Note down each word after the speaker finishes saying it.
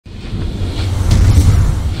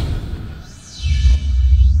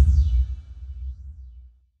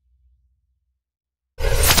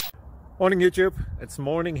Morning YouTube, it's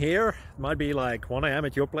morning here. It might be like 1 a.m.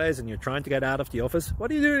 at your place and you're trying to get out of the office.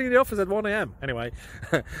 What are you doing in the office at 1 a.m? Anyway,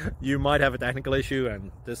 you might have a technical issue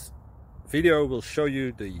and this video will show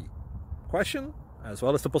you the question as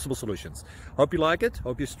well as the possible solutions. Hope you like it,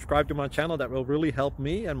 hope you subscribe to my channel. That will really help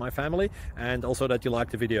me and my family, and also that you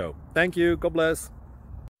like the video. Thank you, God bless.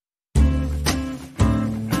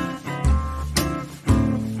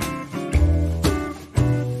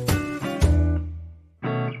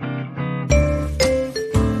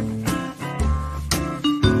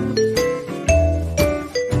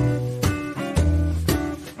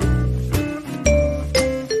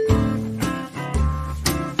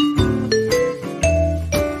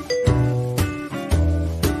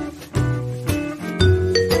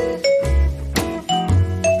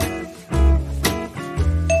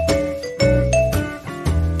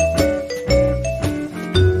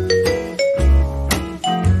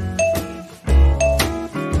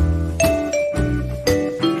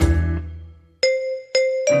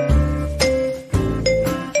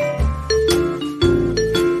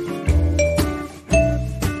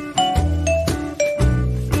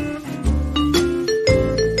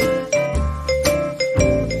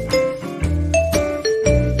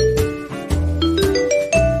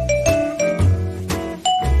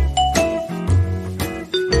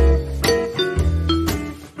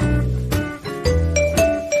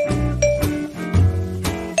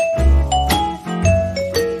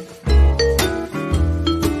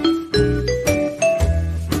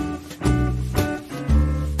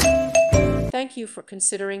 Thank you for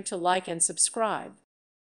considering to like and subscribe.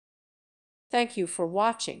 Thank you for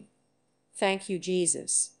watching. Thank you,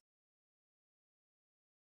 Jesus.